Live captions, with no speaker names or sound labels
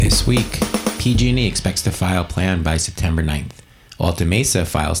This week, PG&E expects to file plan by September 9th. Alta Mesa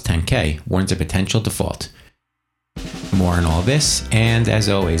files 10K, warns of potential default. More on all this, and as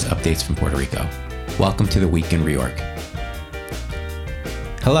always, updates from Puerto Rico. Welcome to the Week in Reorg.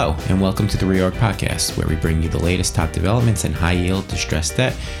 Hello, and welcome to the Reorg Podcast, where we bring you the latest top developments in high yield, distressed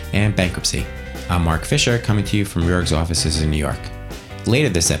debt, and bankruptcy. I'm Mark Fisher, coming to you from Reorg's offices in New York. Later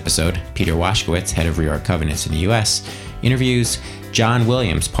this episode, Peter Washkowitz, head of Reorg Covenants in the U.S., interviews John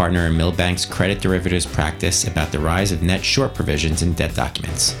Williams, partner in Milbank's credit derivatives practice, about the rise of net short provisions in debt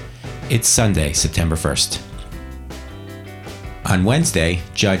documents. It's Sunday, September 1st. On Wednesday,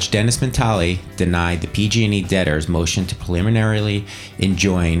 Judge Dennis Montali denied the PG&E debtors' motion to preliminarily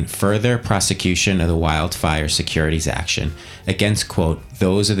enjoin further prosecution of the wildfire securities action against, quote,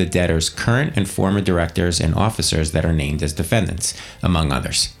 those of the debtors' current and former directors and officers that are named as defendants, among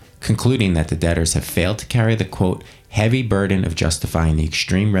others, concluding that the debtors have failed to carry the, quote, heavy burden of justifying the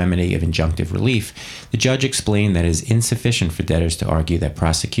extreme remedy of injunctive relief. The judge explained that it is insufficient for debtors to argue that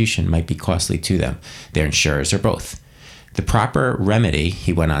prosecution might be costly to them, their insurers, or both. The proper remedy,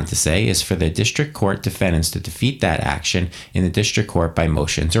 he went on to say, is for the district court defendants to defeat that action in the district court by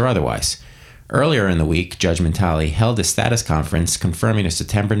motions or otherwise. Earlier in the week, Judge Montali held a status conference confirming a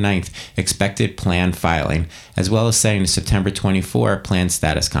September 9th expected plan filing, as well as setting a September 24 planned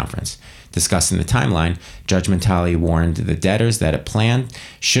status conference. Discussing the timeline, Judge Montali warned the debtors that a plan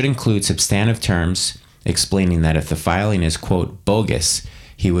should include substantive terms, explaining that if the filing is, quote, bogus,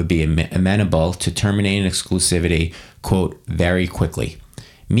 he would be amenable to terminating exclusivity, quote, very quickly.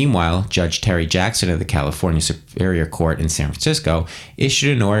 Meanwhile, Judge Terry Jackson of the California Superior Court in San Francisco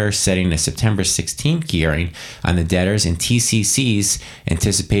issued an order setting a September 16th hearing on the debtors and TCC's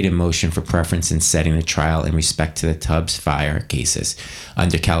anticipated motion for preference in setting a trial in respect to the Tubbs fire cases.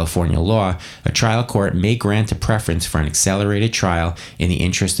 Under California law, a trial court may grant a preference for an accelerated trial in the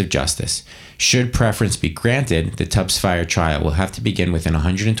interest of justice. Should preference be granted, the Tubbs fire trial will have to begin within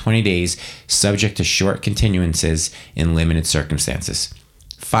 120 days, subject to short continuances in limited circumstances.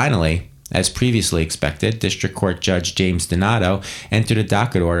 Finally, as previously expected, District Court Judge James Donato entered a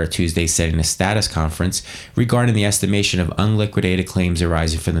docket order Tuesday setting a status conference regarding the estimation of unliquidated claims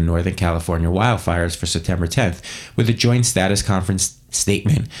arising from the Northern California wildfires for September 10th, with a joint status conference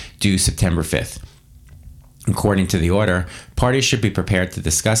statement due September 5th. According to the order, parties should be prepared to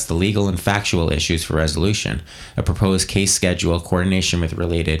discuss the legal and factual issues for resolution, a proposed case schedule, coordination with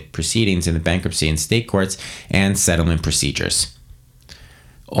related proceedings in the bankruptcy and state courts, and settlement procedures.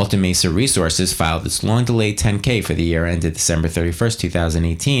 Alta Mesa Resources filed its long-delayed 10K for the year ended December 31st,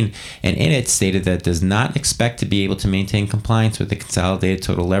 2018, and in it stated that it does not expect to be able to maintain compliance with the consolidated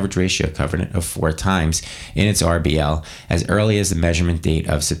total leverage ratio covenant of 4 times in its RBL as early as the measurement date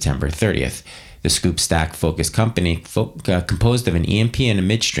of September 30th. The SCOOP/STACK focused company, composed of an E&P and a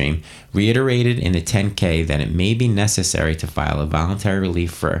midstream, reiterated in the 10K that it may be necessary to file a voluntary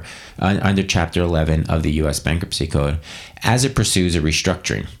relief under Chapter 11 of the U.S. Bankruptcy Code as it pursues a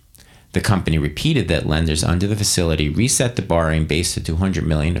restructuring. The company repeated that lenders under the facility reset the borrowing base to $200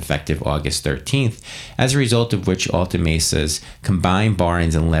 million effective August 13th, as a result of which Alta Mesa's combined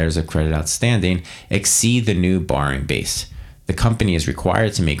borrowings and letters of credit outstanding exceed the new borrowing base. The company is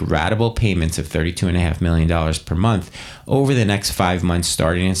required to make ratable payments of $32.5 million per month over the next 5 months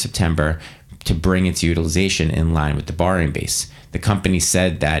starting in September to bring its utilization in line with the borrowing base. The company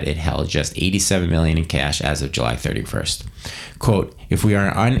said that it held just $87 million in cash as of July 31st. Quote, if we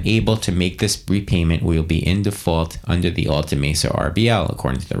are unable to make this repayment, we will be in default under the Alta Mesa RBL,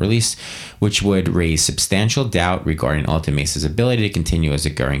 according to the release, which would raise substantial doubt regarding Alta Mesa's ability to continue as a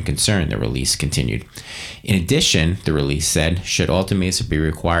going concern, the release continued. In addition, the release said, should Alta Mesa be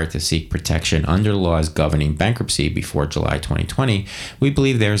required to seek protection under laws governing bankruptcy before July 2020, we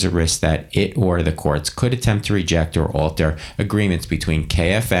believe there is a risk that it or the courts could attempt to reject or alter agreements between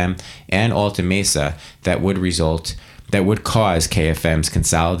KFM and Alta Mesa that would cause KFM's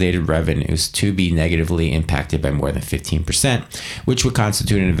consolidated revenues to be negatively impacted by more than 15%, which would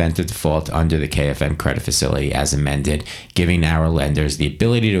constitute an event of default under the KFM credit facility as amended, giving our lenders the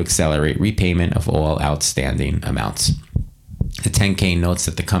ability to accelerate repayment of all outstanding amounts. The 10K notes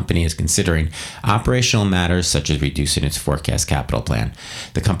that the company is considering operational matters such as reducing its forecast capital plan.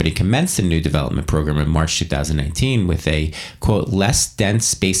 The company commenced a new development program in March 2019 with a, quote, less dense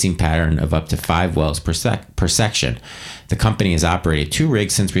spacing pattern of up to 5 wells per section. The company has operated 2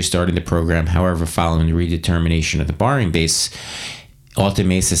 rigs since restarting the program. However, following the redetermination of the borrowing base, Alta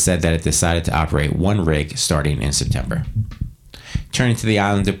Mesa said that it decided to operate 1 rig starting in September. Turning to the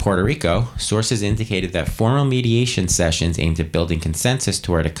island of Puerto Rico, sources indicated that formal mediation sessions aimed at building consensus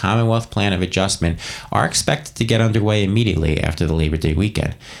toward a Commonwealth plan of adjustment are expected to get underway immediately after the Labor Day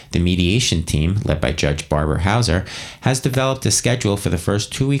weekend. The mediation team, led by Judge Barbara Hauser, has developed a schedule for the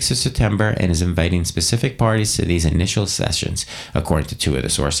first 2 weeks of September and is inviting specific parties to these initial sessions, according to two of the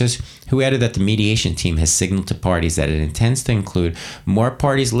sources, who added that the mediation team has signaled to parties that it intends to include more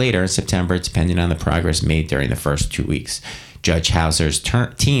parties later in September, depending on the progress made during the first 2 weeks. Judge Hauser's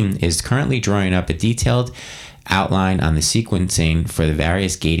team is currently drawing up a detailed outline on the sequencing for the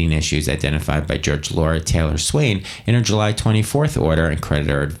various gating issues identified by Judge Laura Taylor Swain in her July 24th order and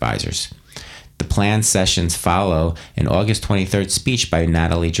creditor advisors. The planned sessions follow an August 23rd speech by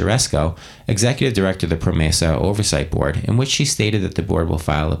Natalie Jaresco, Executive Director of the PROMESA Oversight Board, in which she stated that the board will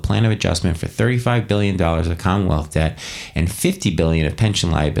file a plan of adjustment for $35 billion of Commonwealth debt and $50 billion of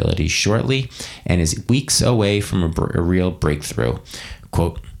pension liabilities shortly and is weeks away from a real breakthrough.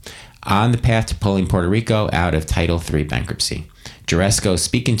 Quote, on the path to pulling Puerto Rico out of Title III bankruptcy. Jaresco,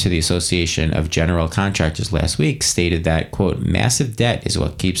 speaking to the Association of General Contractors last week, stated that, quote, massive debt is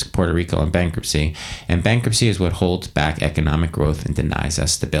what keeps Puerto Rico in bankruptcy, and bankruptcy is what holds back economic growth and denies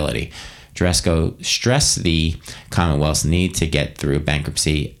us stability. Jaresco stressed the Commonwealth's need to get through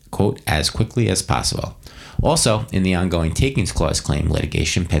bankruptcy, quote, as quickly as possible. Also, in the ongoing Takings Clause claim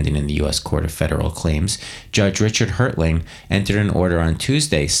litigation pending in the U.S. Court of Federal Claims, Judge Richard Hertling entered an order on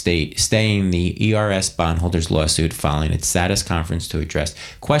Tuesday staying the ERS bondholders' lawsuit following its status conference to address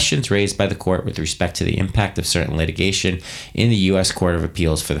questions raised by the court with respect to the impact of certain litigation in the U.S. Court of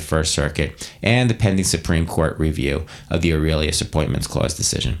Appeals for the First Circuit and the pending Supreme Court review of the Aurelius Appointments Clause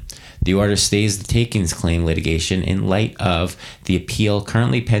decision. The order stays the takings claim litigation in light of the appeal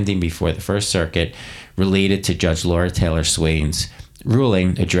currently pending before the First Circuit related to Judge Laura Taylor Swain's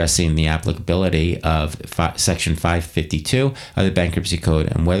ruling addressing the applicability of Section 552 of the Bankruptcy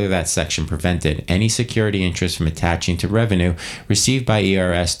Code and whether that section prevented any security interest from attaching to revenue received by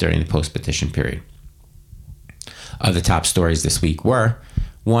ERS during the post-petition period. Other top stories this week were: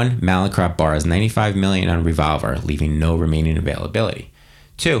 1. Mallinckrodt borrows $95 million on revolver, leaving no remaining availability.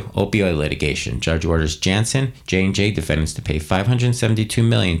 2. Opioid litigation. Judge orders Janssen, J&J defendants to pay $572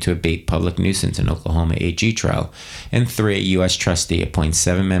 million to abate public nuisance in Oklahoma AG trial. And 3. U.S. trustee appoints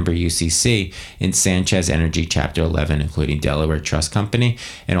 7-member UCC in Sanchez Energy Chapter 11, including Delaware Trust Company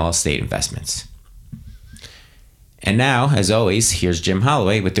and Allstate Investments. And now, as always, here's Jim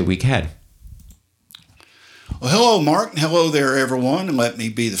Holloway with the week ahead. Well, hello, Mark. Hello there, everyone. And let me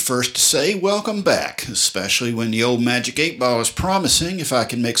be the first to say welcome back, especially when the old Magic 8 Ball is promising, if I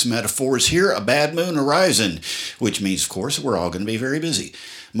can mix metaphors here, a bad moon horizon, which means, of course, we're all going to be very busy.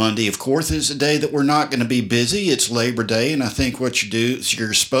 Monday, of course, is a day that we're not going to be busy. It's Labor Day, and I think what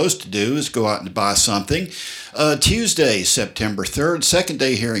you're supposed to do is go out and buy something. Tuesday, September 3rd, second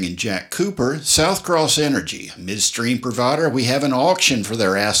day hearing in Jack Cooper, South Cross Energy, a midstream provider. We have an auction for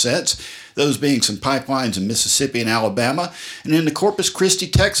their assets, those being some pipelines in Mississippi and Alabama, and in the Corpus Christi,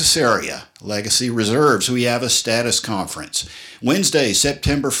 Texas area, Legacy Reserves, we have a status conference. Wednesday,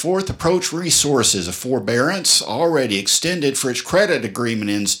 September 4th, Approach Resources, a forbearance already extended for its credit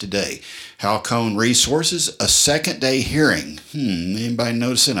agreement ends today. Halcone Resources, a second day hearing. Anybody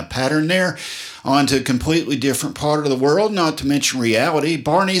noticing a pattern there? On to a completely different part of the world, not to mention reality.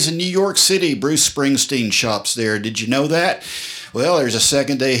 Barney's in New York City. Bruce Springsteen shops there. Did you know that? Well, there's a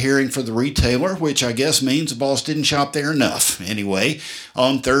second day hearing for the retailer, which I guess means the boss didn't shop there enough. Anyway,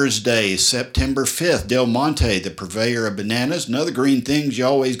 on Thursday, September 5th, Del Monte, the purveyor of bananas and other green things you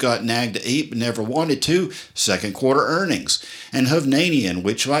always got nagged to eat but never wanted to, second quarter earnings. And Hovnanian,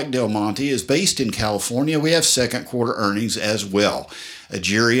 which like Del Monte is based in California, we have second quarter earnings as well.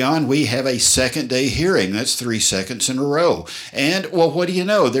 Agerion, we have a second day hearing. That's 3 seconds in a row. And, well, what do you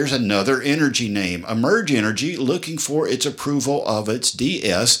know? There's another energy name, Emerge Energy, looking for its approval of its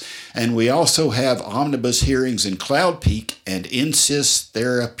DS. And we also have omnibus hearings in Cloud Peak and Insys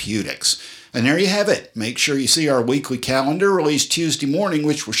Therapeutics. And there you have it. Make sure you see our weekly calendar released Tuesday morning,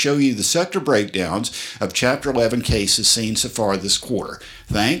 which will show you the sector breakdowns of Chapter 11 cases seen so far this quarter.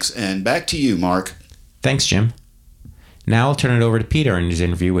 Thanks, and back to you, Mark. Thanks, Jim. Now I'll turn it over to Peter in his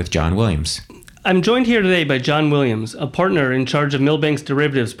interview with John Williams. I'm joined here today by John Williams, a partner in charge of Milbank's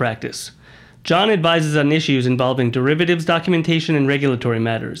derivatives practice. John advises on issues involving derivatives documentation and regulatory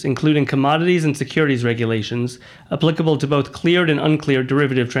matters, including commodities and securities regulations applicable to both cleared and uncleared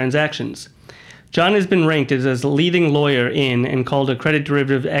derivative transactions. John has been ranked as a leading lawyer in and called a credit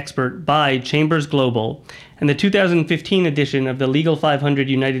derivative expert by Chambers Global, and the 2015 edition of the Legal 500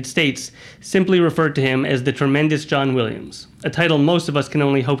 United States simply referred to him as the tremendous John Williams, a title most of us can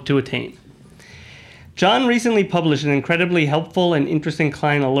only hope to attain. John recently published an incredibly helpful and interesting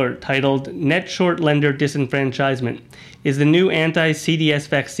client alert titled Net Short Lender Disenfranchisement. Is the new anti-CDS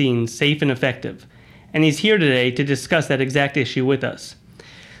vaccine safe and effective? And he's here today to discuss that exact issue with us.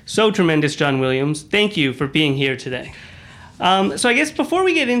 So tremendous, John Williams. Thank you for being here today. So I guess before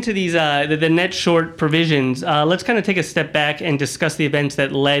we get into these the net short provisions, let's kind of take a step back and discuss the events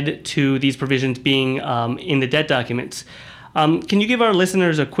that led to these provisions being in the debt documents. Can you give our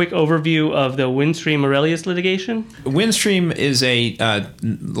listeners a quick overview of the Windstream Aurelius litigation? Windstream is a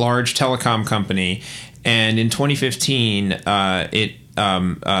large telecom company, and in 2015, it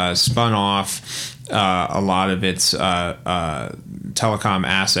spun off a lot of its telecom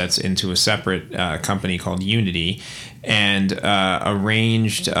assets into a separate company called Unity, and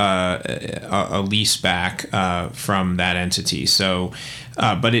arranged a lease back from that entity. So,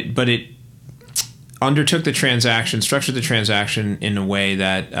 but it undertook the transaction, structured the transaction in a way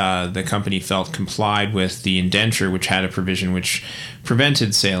that the company felt complied with the indenture, which had a provision which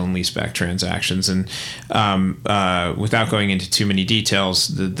prevented sale and leaseback transactions. And without going into too many details,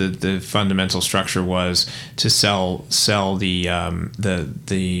 the fundamental structure was to sell the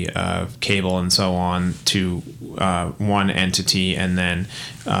cable and so on to one entity, and then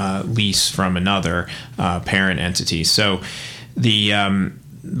lease from another parent entity. So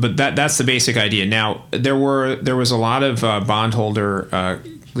but that's the basic idea. Now there was a lot of bondholder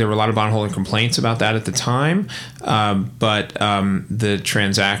complaints about that at the time, but the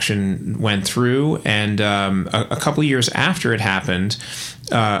transaction went through, and a couple of years after it happened,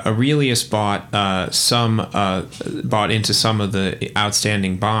 Aurelius bought into some of the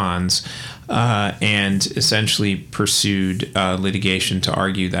outstanding bonds. And essentially pursued litigation to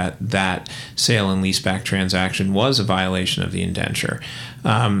argue that sale and leaseback transaction was a violation of the indenture.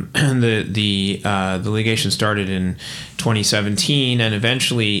 The litigation started in 2017, and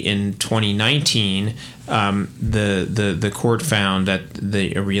eventually in 2019, the court found that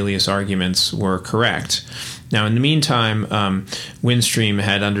the Aurelius arguments were correct. Now, in the meantime, Windstream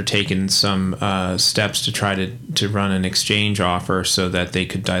had undertaken some steps to try to run an exchange offer so that they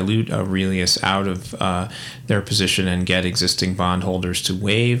could dilute Aurelius out of their position and get existing bondholders to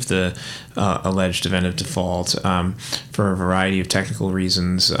waive the alleged event of default. For a variety of technical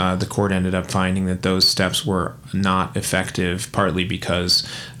reasons, the court ended up finding that those steps were not effective, partly because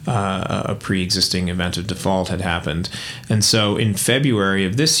a pre-existing event of default had happened. And so in February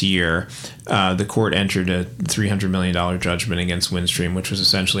of this year, the court entered a $300 million judgment against Windstream, which was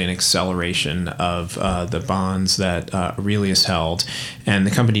essentially an acceleration of the bonds that Aurelius held. And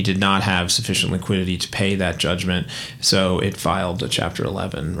the company did not have sufficient liquidity to pay that judgment, so it filed a Chapter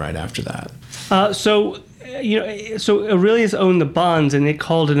 11 right after that. So Aurelius owned the bonds, and it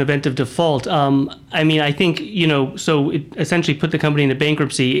called an event of default. I think, so it essentially put the company into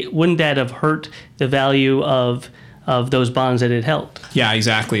bankruptcy. Wouldn't that have hurt the value of those bonds that it held? Yeah,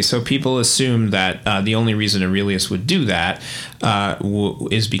 exactly. So people assumed that the only reason Aurelius would do that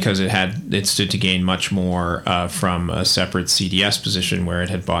is because it stood to gain much more from a separate CDS position where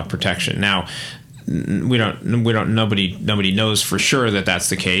it had bought protection. Now, nobody knows for sure that that's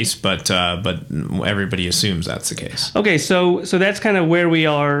the case, but everybody assumes that's the case. Okay, so that's kind of where we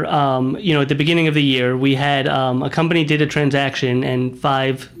are. At the beginning of the year, we had a company did a transaction, and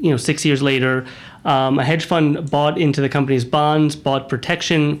 6 years later, a hedge fund bought into the company's bonds, bought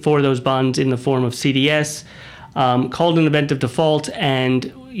protection for those bonds in the form of CDS, called an event of default,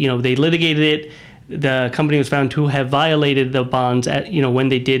 and they litigated it. The company was found to have violated the bonds when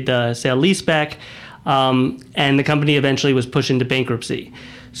they did the sale leaseback, and the company eventually was pushed into bankruptcy.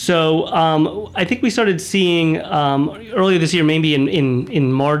 So I think we started seeing earlier this year, maybe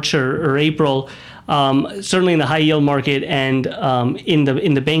in March or April, certainly in the high yield market and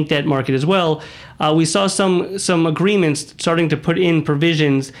in the bank debt market as well, we saw some agreements starting to put in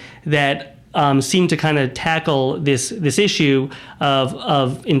provisions that seem to kind of tackle this issue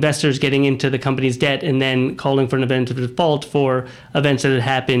of investors getting into the company's debt and then calling for an event of default for events that had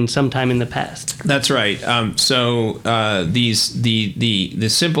happened sometime in the past. That's right. So the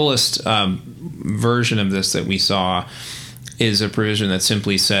simplest version of this that we saw is a provision that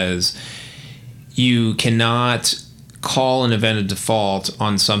simply says you cannot call an event of default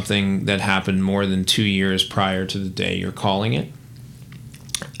on something that happened more than 2 years prior to the day you're calling it.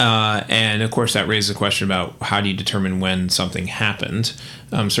 And of course, that raises a question about how do you determine when something happened.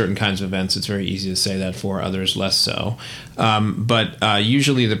 Certain kinds of events, it's very easy to say that for, others less so. But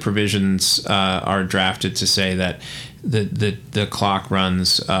usually the provisions are drafted to say that the clock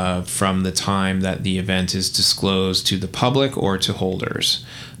runs from the time that the event is disclosed to the public or to holders.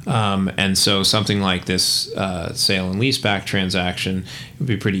 And so something like this sale and leaseback transaction, it would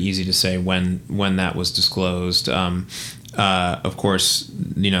be pretty easy to say when that was disclosed. Of course,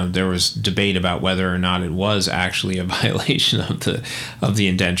 there was debate about whether or not it was actually a violation of the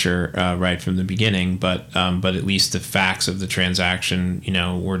indenture right from the beginning. But at least the facts of the transaction,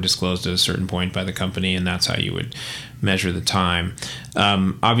 were disclosed at a certain point by the company, and that's how you would measure the time.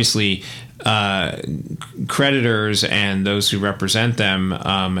 Obviously, creditors and those who represent them,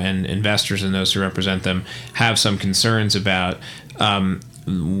 and investors and those who represent them, have some concerns about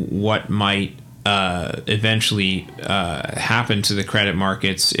what might eventually happen to the credit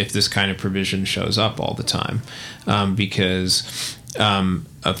markets if this kind of provision shows up all the time, because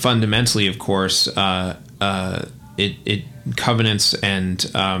fundamentally, of course, it covenants and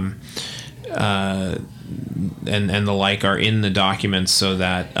the like are in the documents so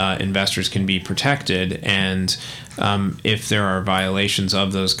that investors can be protected, and if there are violations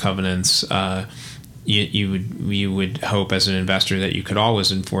of those covenants, you would hope as an investor that you could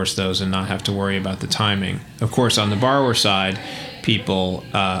always enforce those and not have to worry about the timing. Of course, on the borrower side, people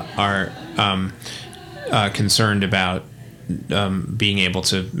are concerned about being able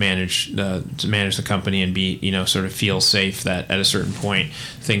to manage the company and be sort of feel safe that at a certain point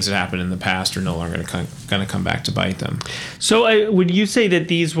things that happened in the past are no longer going to come back to bite them. So would you say that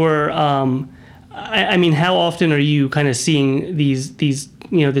these were? I mean, how often are you kind of seeing these? The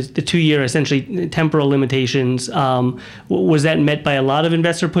 2-year essentially temporal limitations? Was that met by a lot of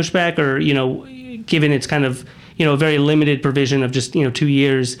investor pushback, or given it's kind of a very limited provision of just 2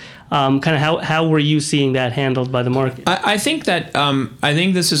 years, kind of how were you seeing that handled by the market? I think that I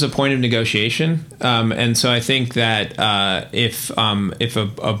think this is a point of negotiation, and so I think that if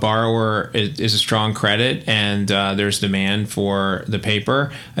a borrower is a strong credit and there's demand for the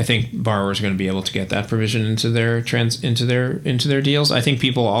paper, I think borrowers are going to be able to get that provision into their deals. I think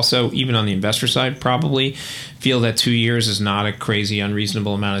people also, even on the investor side, probably feel that 2 years is not a crazy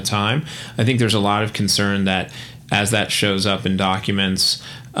unreasonable amount of time. I think there's a lot of concern that as that shows up in documents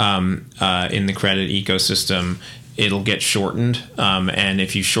in the credit ecosystem, it'll get shortened. And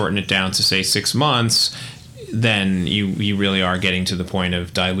if you shorten it down to, say, 6 months, then you really are getting to the point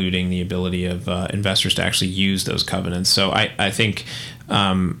of diluting the ability of investors to actually use those covenants. So I think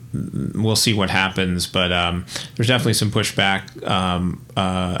we'll see what happens, but there's definitely some pushback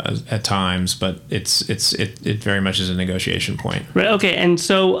at times, but it very much is a negotiation point. Right. Okay. And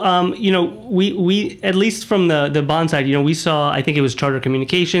so we at least from the bond side, we saw, I think it was Charter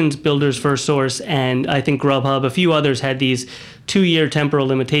Communications, Builders FirstSource, and I think Grubhub, a few others had these 2-year temporal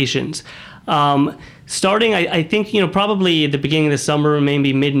limitations. Starting, I think, probably at the beginning of the summer,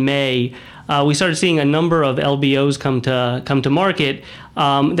 maybe mid-May, we started seeing a number of LBOs come to market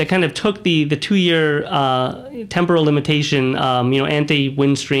that kind of took the 2-year temporal limitation,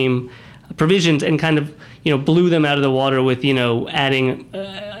 anti-windstream provisions, and kind of blew them out of the water with adding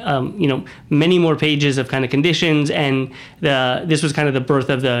many more pages of kind of conditions, and this was kind of the birth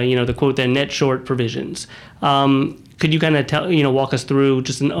of the quote, the net short provisions. Could you kind of walk us through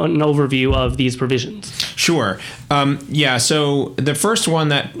just an overview of these provisions? Sure. So the first one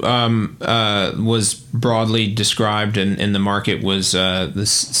that was broadly described in the market was the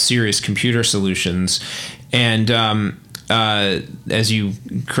Sirius Computer Solutions, and as you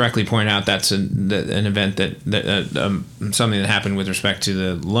correctly point out, that's an event that something that happened with respect to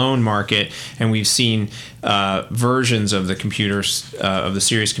the loan market, and we've seen versions of the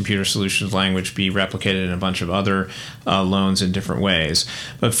Sirius Computer Solutions language be replicated in a bunch of other loans in different ways.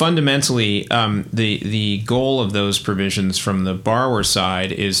 But fundamentally, the goal of those provisions from the borrower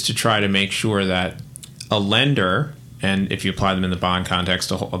side is to try to make sure that a lender, and if you apply them in the bond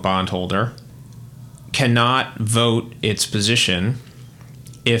context, a bondholder, cannot vote its position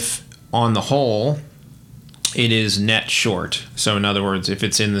if, on the whole, it is net short. So, in other words, if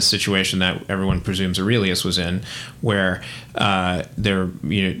it's in the situation that everyone presumes Aurelius was in, where where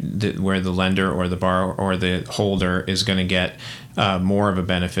the lender or the borrower or the holder is going to get more of a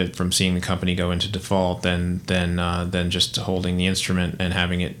benefit from seeing the company go into default than just holding the instrument and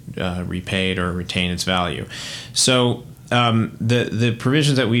having it repaid or retain its value. So, the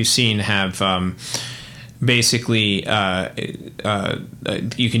provisions that we've seen have basically,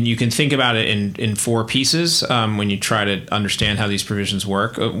 you can think about it in 4 pieces when you try to understand how these provisions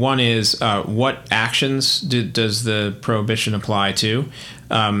work. One is what actions does the prohibition apply to?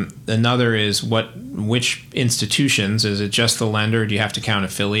 Another is which institutions? Is it just the lender? Do you have to count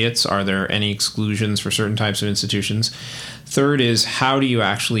affiliates? Are there any exclusions for certain types of institutions? Third is, how do you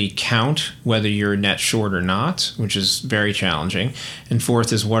actually count whether you're net short or not, which is very challenging. And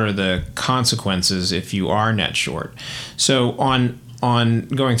fourth is, what are the consequences if you are net short? So on on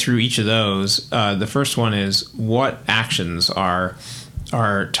going through each of those, the first one is what actions are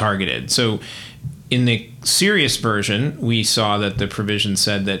targeted. So in the serious version, we saw that the provision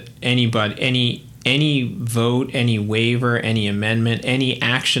said that any vote, any waiver, any amendment, any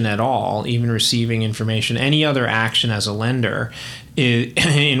action at all, even receiving information, any other action as a lender,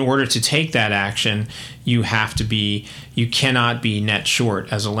 in order to take that action, you cannot be net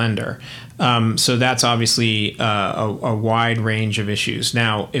short as a lender. So that's obviously a wide range of issues.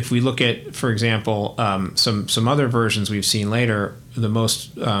 Now, if we look at, for example, some other versions we've seen later,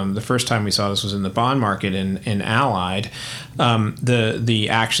 the first time we saw this was in the bond market in Allied. The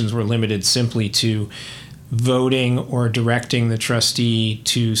actions were limited simply to voting or directing the trustee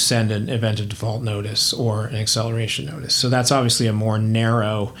to send an event of default notice or an acceleration notice. So that's obviously a more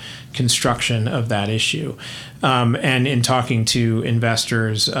narrow construction of that issue. And in talking to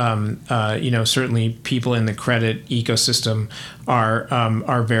investors, certainly people in the credit ecosystem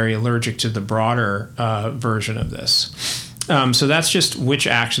are very allergic to the broader version of this. So that's just which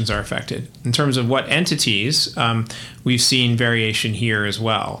actions are affected. In terms of what entities, we've seen variation here as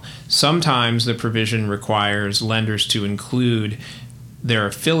well. Sometimes the provision requires lenders to include their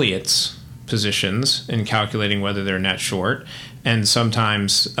affiliates' positions in calculating whether they're net short, and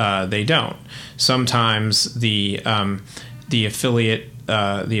sometimes they don't. Sometimes the affiliates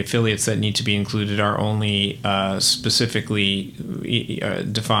that need to be included are only specifically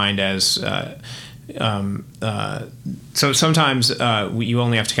defined as. So sometimes you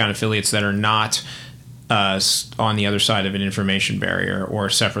only have to count affiliates that are not on the other side of an information barrier or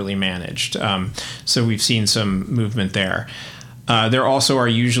separately managed. So we've seen some movement there. There also are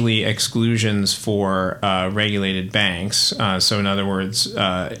usually exclusions for regulated banks. So in other words,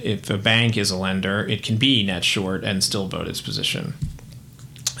 if a bank is a lender, it can be net short and still vote its position.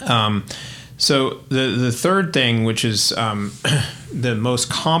 So the third thing, which is the most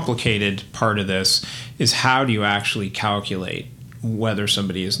complicated part of this, is how do you actually calculate whether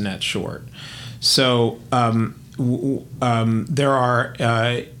somebody is net short? So there are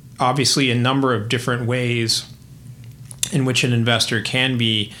obviously a number of different ways in which an investor can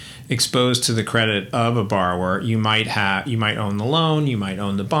be exposed to the credit of a borrower. You might own the loan, you might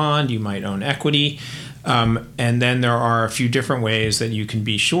own the bond, you might own equity, and then there are a few different ways that you can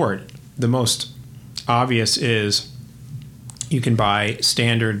be short. The most obvious is you can buy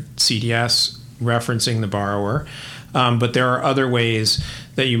standard CDS referencing the borrower, but there are other ways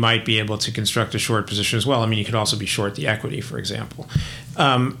that you might be able to construct a short position as well. I mean, you could also be short the equity, for example.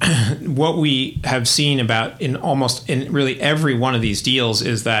 What we have seen in really every one of these deals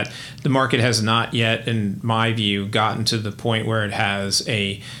is that the market has not yet, in my view, gotten to the point where it has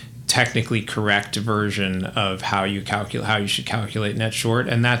a technically correct version of how you should calculate net short,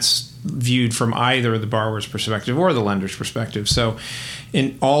 and that's viewed from either the borrower's perspective or the lender's perspective. So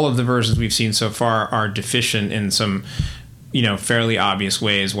in all of the versions we've seen so far are deficient in some fairly obvious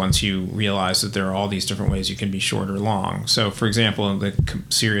ways once you realize that there are all these different ways you can be short or long. So for example, the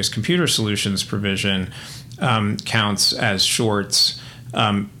serious computer solutions provision counts as shorts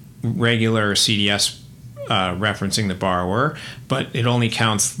regular CDS referencing the borrower, but it only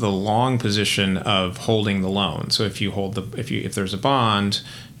counts the long position of holding the loan. So if there's a bond,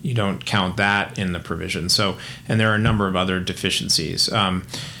 you don't count that in the provision. So, and there are a number of other deficiencies.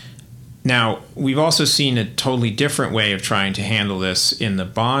 Now, we've also seen a totally different way of trying to handle this in the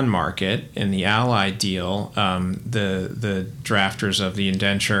bond market. In the Allied deal, the drafters of the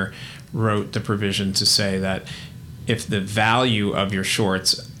indenture wrote the provision to say that if the value of your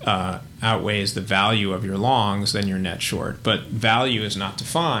shorts outweighs the value of your longs, then you're net short. But value is not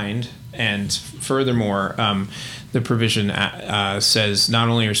defined, and furthermore, the provision says not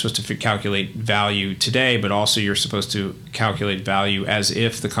only are you supposed to calculate value today, but also you're supposed to calculate value as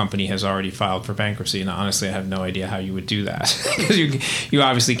if the company has already filed for bankruptcy. And honestly, I have no idea how you would do that, because you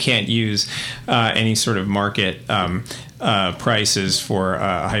obviously can't use any sort of market prices for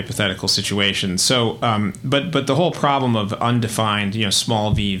a hypothetical situation. So, but the whole problem of undefined,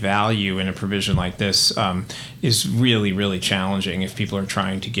 small v value in a provision like this is really, really challenging if people are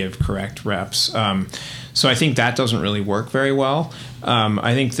trying to give correct reps. So I think that doesn't really work very well.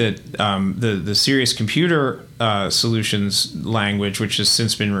 I think that the serious computer solutions language, which has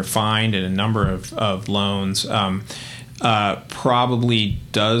since been refined in a number of loans, probably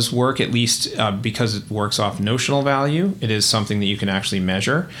does work, at least because it works off notional value. It is something that you can actually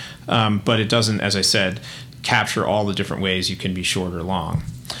measure, but it doesn't, as I said, capture all the different ways you can be short or long.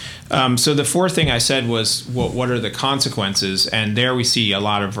 So the fourth thing I said was, what are the consequences? And there we see a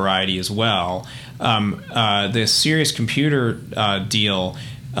lot of variety as well. The serious computer deal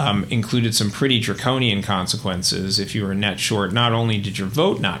included some pretty draconian consequences. If you were net short, not only did your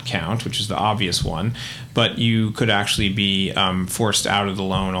vote not count, which is the obvious one, but you could actually be forced out of the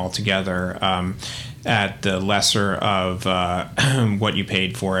loan altogether at the lesser of what you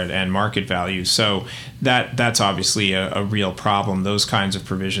paid for it and market value. So that's obviously a real problem. Those kinds of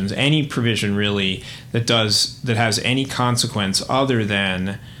provisions, any provision really that has any consequence other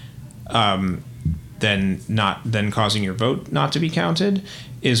than causing your vote not to be counted,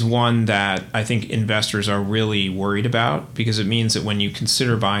 is one that I think investors are really worried about, because it means that when you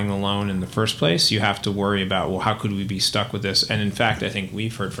consider buying the loan in the first place, you have to worry about, well, how could we be stuck with this? And in fact, I think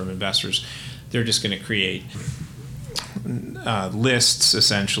we've heard from investors, they're just going to create lists,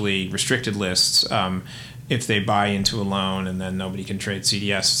 essentially restricted lists, if they buy into a loan and then nobody can trade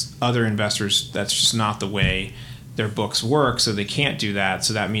CDS. Other investors, that's just not the way their books work, so they can't do that.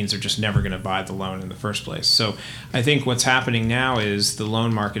 So that means they're just never going to buy the loan in the first place. So I think what's happening now is the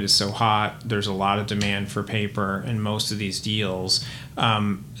loan market is so hot, there's a lot of demand for paper in most of these deals,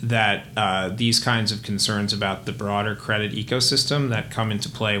 that these kinds of concerns about the broader credit ecosystem that come into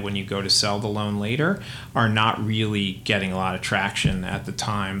play when you go to sell the loan later are not really getting a lot of traction at the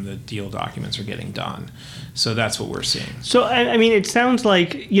time the deal documents are getting done. So that's what we're seeing. So, I mean, it sounds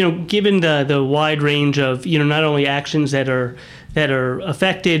like, given the wide range of, not only actions that are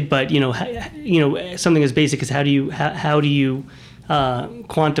affected, but, something as basic as how do you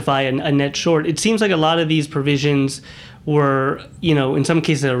quantify a net short. It seems like a lot of these provisions were, in some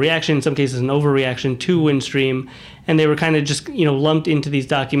cases a reaction, in some cases an overreaction to Windstream, and they were kind of just, lumped into these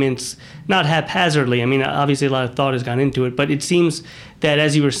documents, not haphazardly. I mean, obviously a lot of thought has gone into it, but it seems that,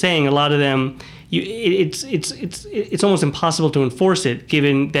 as you were saying, a lot of them, it's almost impossible to enforce it,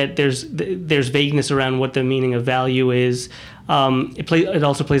 given that there's vagueness around what the meaning of value is. It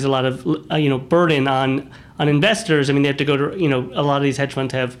also plays a lot of burden on investors. I mean, they have to go to a lot of these hedge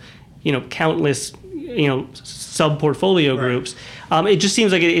funds have countless sub portfolio groups. It just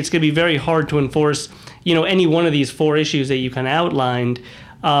seems like it's going to be very hard to enforce any one of these four issues that you kind of outlined.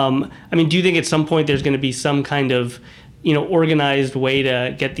 I mean, do you think at some point there's going to be some kind of organized way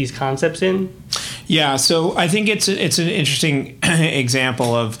to get these concepts in? Yeah, so I think it's an interesting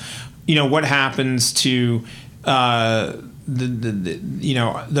example of what happens to the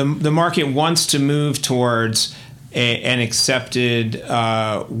market wants to move towards an accepted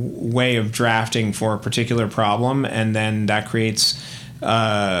way of drafting for a particular problem, and then that creates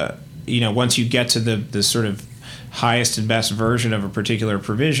once you get to the sort of highest and best version of a particular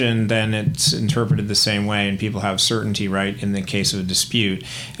provision, then it's interpreted the same way, and people have certainty, right, in the case of a dispute.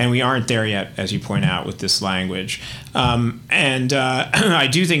 And we aren't there yet, as you point out, with this language. I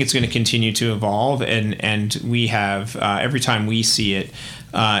do think it's going to continue to evolve, and we have, every time we see it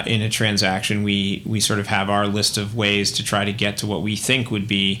in a transaction, we sort of have our list of ways to try to get to what we think would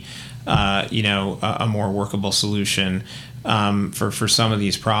be a more workable solution for some of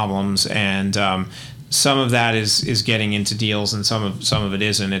these problems. And some of that is getting into deals, and some of it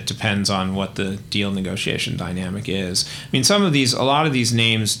isn't. It depends on what the deal negotiation dynamic is. I mean, a lot of these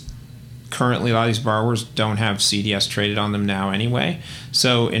names currently, a lot of these borrowers don't have CDS traded on them now anyway.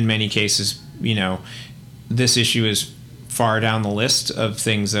 So in many cases, this issue is far down the list of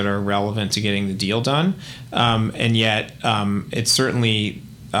things that are relevant to getting the deal done. And yet it's certainly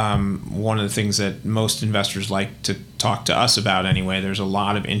one of the things that most investors like to talk to us about anyway. There's a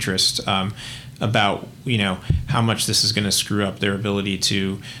lot of interest about how much this is going to screw up their ability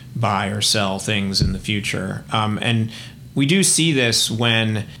to buy or sell things in the future. And we do see this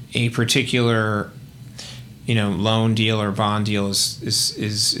when a particular loan deal or bond deal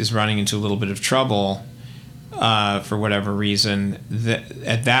is running into a little bit of trouble for whatever reason.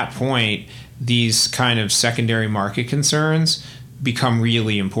 At that point, these kind of secondary market concerns become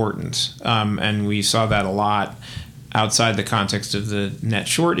really important, and we saw that a lot outside the context of the net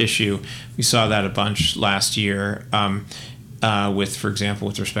short issue. We saw that a bunch last year for example,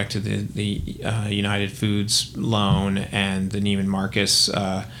 with respect to the United Foods loan and the Neiman Marcus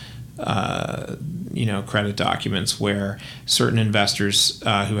credit documents, where certain investors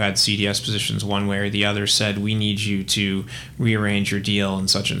who had CDS positions one way or the other said, we need you to rearrange your deal in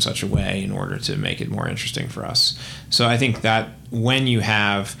such and such a way in order to make it more interesting for us. So I think that when you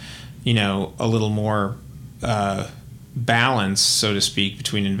have a little more balance, so to speak,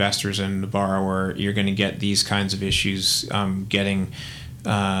 between investors and the borrower, you're going to get these kinds of issues getting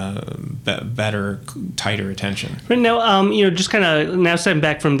better, tighter attention. Right now, just kind of now stepping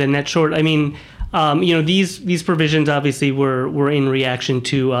back from the net short, I mean, These provisions obviously were in reaction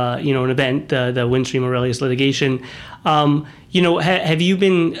to an event, the Windstream Aurelius litigation. Have you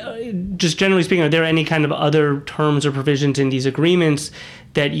been, just generally speaking, are there any kind of other terms or provisions in these agreements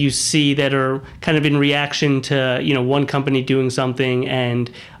that you see that are kind of in reaction to one company doing something and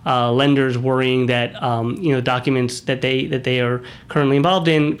lenders worrying that documents that they are currently involved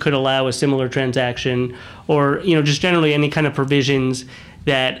in could allow a similar transaction, or just generally any kind of provisions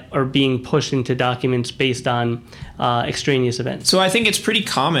that are being pushed into documents based on extraneous events? So I think it's pretty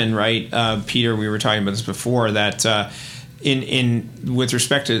common, right, Peter? We were talking about this before, that in with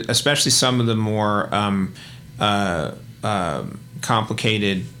respect to especially some of the more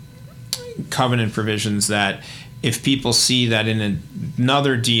complicated covenant provisions, that if people see that in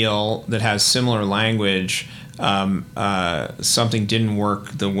another deal that has similar language, something didn't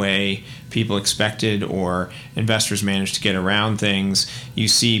work the way people expected, or investors managed to get around things, you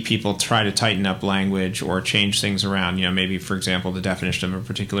see people try to tighten up language or change things around. Maybe, for example, the definition of a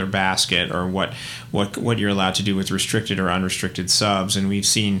particular basket, or what you're allowed to do with restricted or unrestricted subs. And we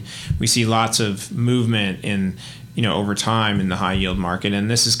see lots of movement in over time in the high yield market,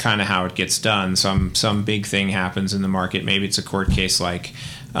 and this is kind of how it gets done. Some big thing happens in the market. Maybe it's a court case like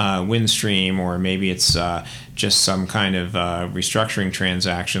Windstream, or maybe it's just some kind of restructuring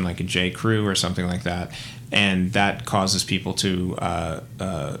transaction like a J.Crew or something like that, and that causes people to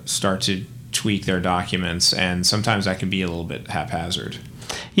start to tweak their documents, and sometimes that can be a little bit haphazard.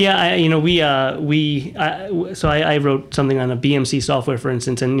 Yeah, I wrote something on a BMC software, for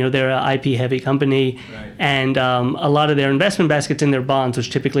instance, and they're an IP heavy company, right. And a lot of their investment baskets in their bonds,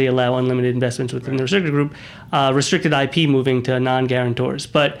 which typically allow unlimited investments within the restricted group, restricted IP moving to non-guarantors.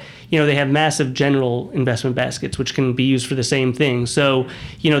 But they have massive general investment baskets, which can be used for the same thing. So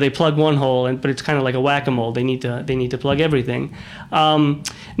they plug one hole, but it's kind of like a whack-a-mole. They need to plug everything.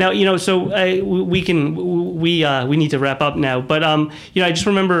 Now so we need to wrap up now. But I just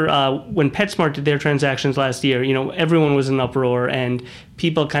remember when PetSmart did their transactions last year, everyone was in uproar, and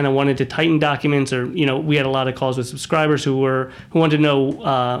people kind of wanted to tighten documents, or we had a lot of calls with subscribers who wanted to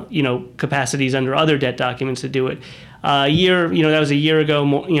know capacities under other debt documents to do it. That was a year ago,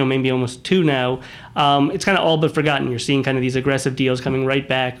 maybe almost two now. It's kind of all but forgotten. You're seeing kind of these aggressive deals coming right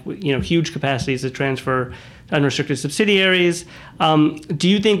back, huge capacities to transfer unrestricted subsidiaries. Do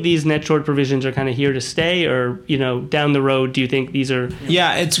you think these net short provisions are kind of here to stay, or down the road, do you think these are?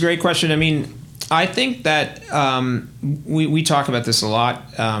 Yeah, it's a great question. I mean, I think that we talk about this a lot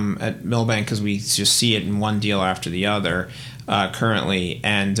at Milbank, because we just see it in one deal after the other currently,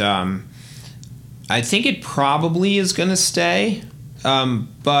 and I think it probably is going to stay,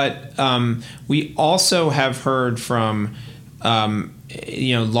 but we also have heard from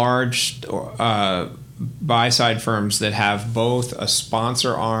large buy-side firms that have both a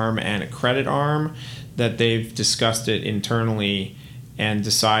sponsor arm and a credit arm, that they've discussed it internally and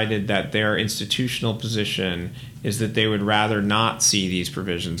decided that their institutional position is that they would rather not see these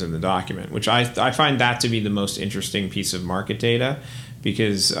provisions in the document, which I find that to be the most interesting piece of market data,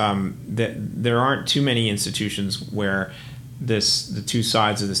 because there aren't too many institutions where the two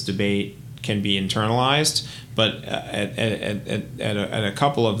sides of this debate can be internalized, but at a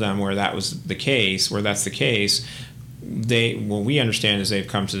couple of them where that's the case, what we understand is they've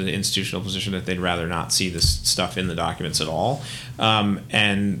come to the institutional position that they'd rather not see this stuff in the documents at all.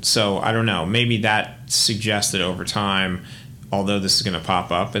 And so I don't know, maybe that suggests that over time, although this is going to pop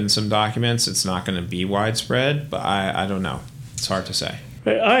up in some documents, it's not going to be widespread, but I don't know. It's hard to say.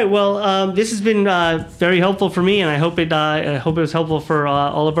 All right. Well, this has been very helpful for me, and I hope it was helpful for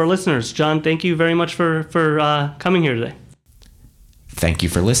all of our listeners. John, thank you very much for coming here today. Thank you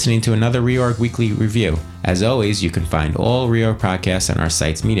for listening to another Reorg Weekly Review. As always, you can find all Reorg podcasts on our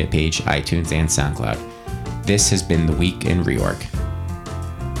site's media page, iTunes, and SoundCloud. This has been The Week in Reorg.